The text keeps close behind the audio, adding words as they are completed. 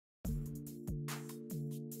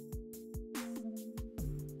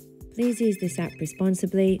Please use this app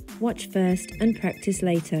responsibly, watch first and practice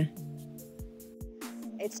later.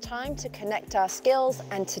 It's time to connect our skills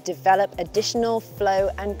and to develop additional flow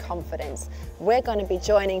and confidence. We're going to be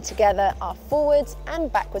joining together our forwards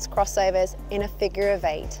and backwards crossovers in a figure of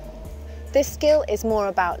 8. This skill is more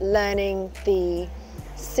about learning the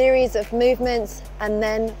series of movements and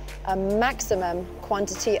then a maximum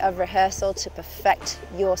quantity of rehearsal to perfect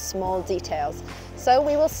your small details. So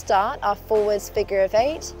we will start our forwards figure of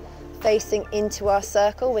 8, facing into our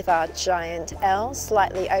circle with our giant L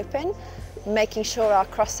slightly open, making sure our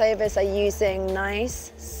crossovers are using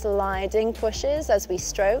nice sliding pushes as we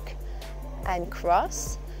stroke and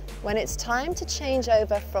cross. When it's time to change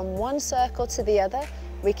over from one circle to the other,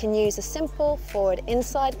 we can use a simple forward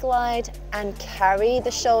inside glide and carry the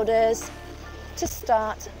shoulders to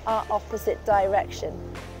start our opposite direction.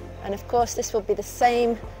 And of course this will be the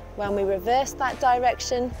same when we reverse that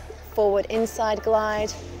direction, forward inside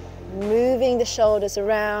glide, moving the shoulders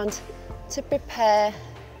around to prepare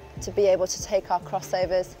to be able to take our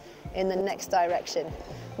crossovers in the next direction.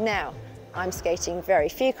 Now, I'm skating very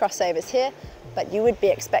few crossovers here, but you would be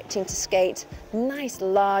expecting to skate nice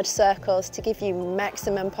large circles to give you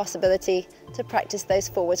maximum possibility to practice those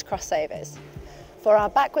forwards crossovers. For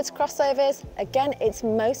our backwards crossovers, again, it's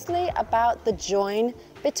mostly about the join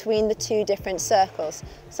between the two different circles.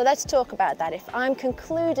 So let's talk about that. If I'm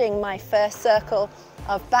concluding my first circle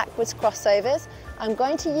of backwards crossovers, I'm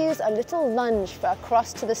going to use a little lunge for a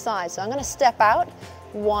cross to the side. So I'm going to step out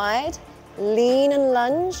wide, lean and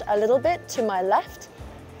lunge a little bit to my left,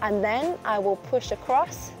 and then I will push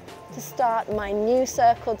across to start my new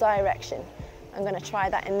circle direction. I'm going to try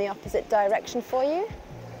that in the opposite direction for you.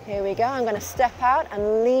 Here we go. I'm going to step out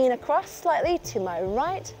and lean across slightly to my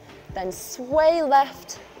right, then sway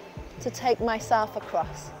left to take myself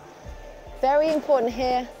across. Very important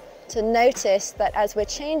here to notice that as we're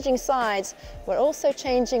changing sides, we're also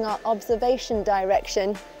changing our observation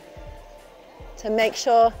direction to make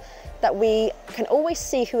sure that we can always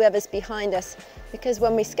see whoever's behind us, because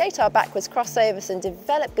when we skate our backwards crossovers and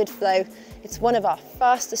develop good flow, it's one of our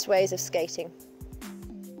fastest ways of skating.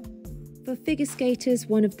 For figure skaters,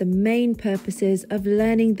 one of the main purposes of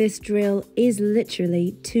learning this drill is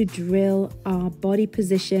literally to drill our body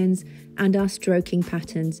positions and our stroking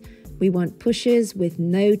patterns. We want pushes with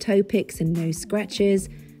no toe picks and no scratches.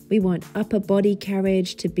 We want upper body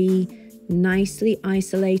carriage to be nicely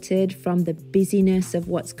isolated from the busyness of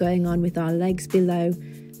what's going on with our legs below.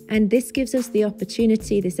 And this gives us the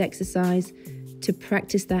opportunity, this exercise, to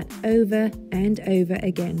practice that over and over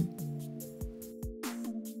again.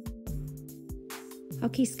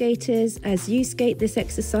 Hockey skaters, as you skate this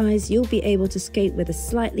exercise, you'll be able to skate with a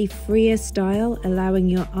slightly freer style, allowing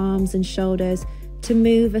your arms and shoulders to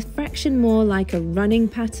move a fraction more like a running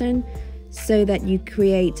pattern, so that you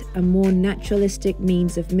create a more naturalistic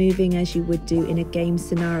means of moving as you would do in a game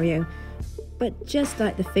scenario. But just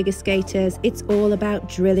like the figure skaters, it's all about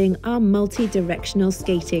drilling our multi-directional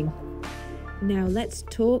skating. Now let's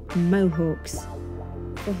talk mohawks.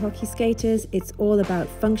 For hockey skaters, it's all about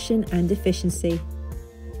function and efficiency.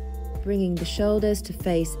 Bringing the shoulders to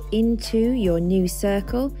face into your new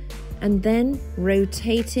circle and then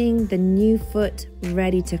rotating the new foot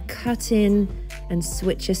ready to cut in and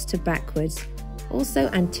switch us to backwards. Also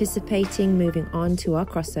anticipating moving on to our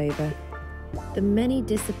crossover. The many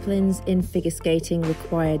disciplines in figure skating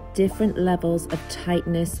require different levels of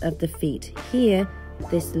tightness of the feet. Here,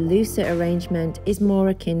 this looser arrangement is more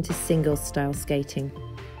akin to single style skating.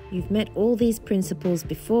 You've met all these principles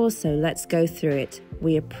before, so let's go through it.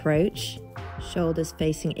 We approach, shoulders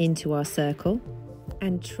facing into our circle,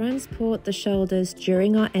 and transport the shoulders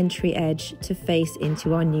during our entry edge to face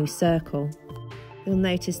into our new circle. You'll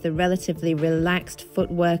notice the relatively relaxed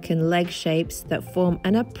footwork and leg shapes that form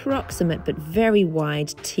an approximate but very wide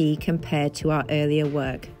T compared to our earlier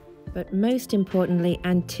work. But most importantly,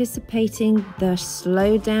 anticipating the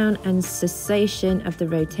slowdown and cessation of the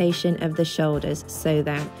rotation of the shoulders so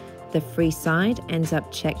that the free side ends up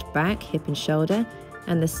checked back, hip and shoulder,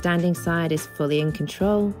 and the standing side is fully in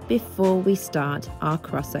control before we start our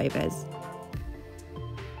crossovers.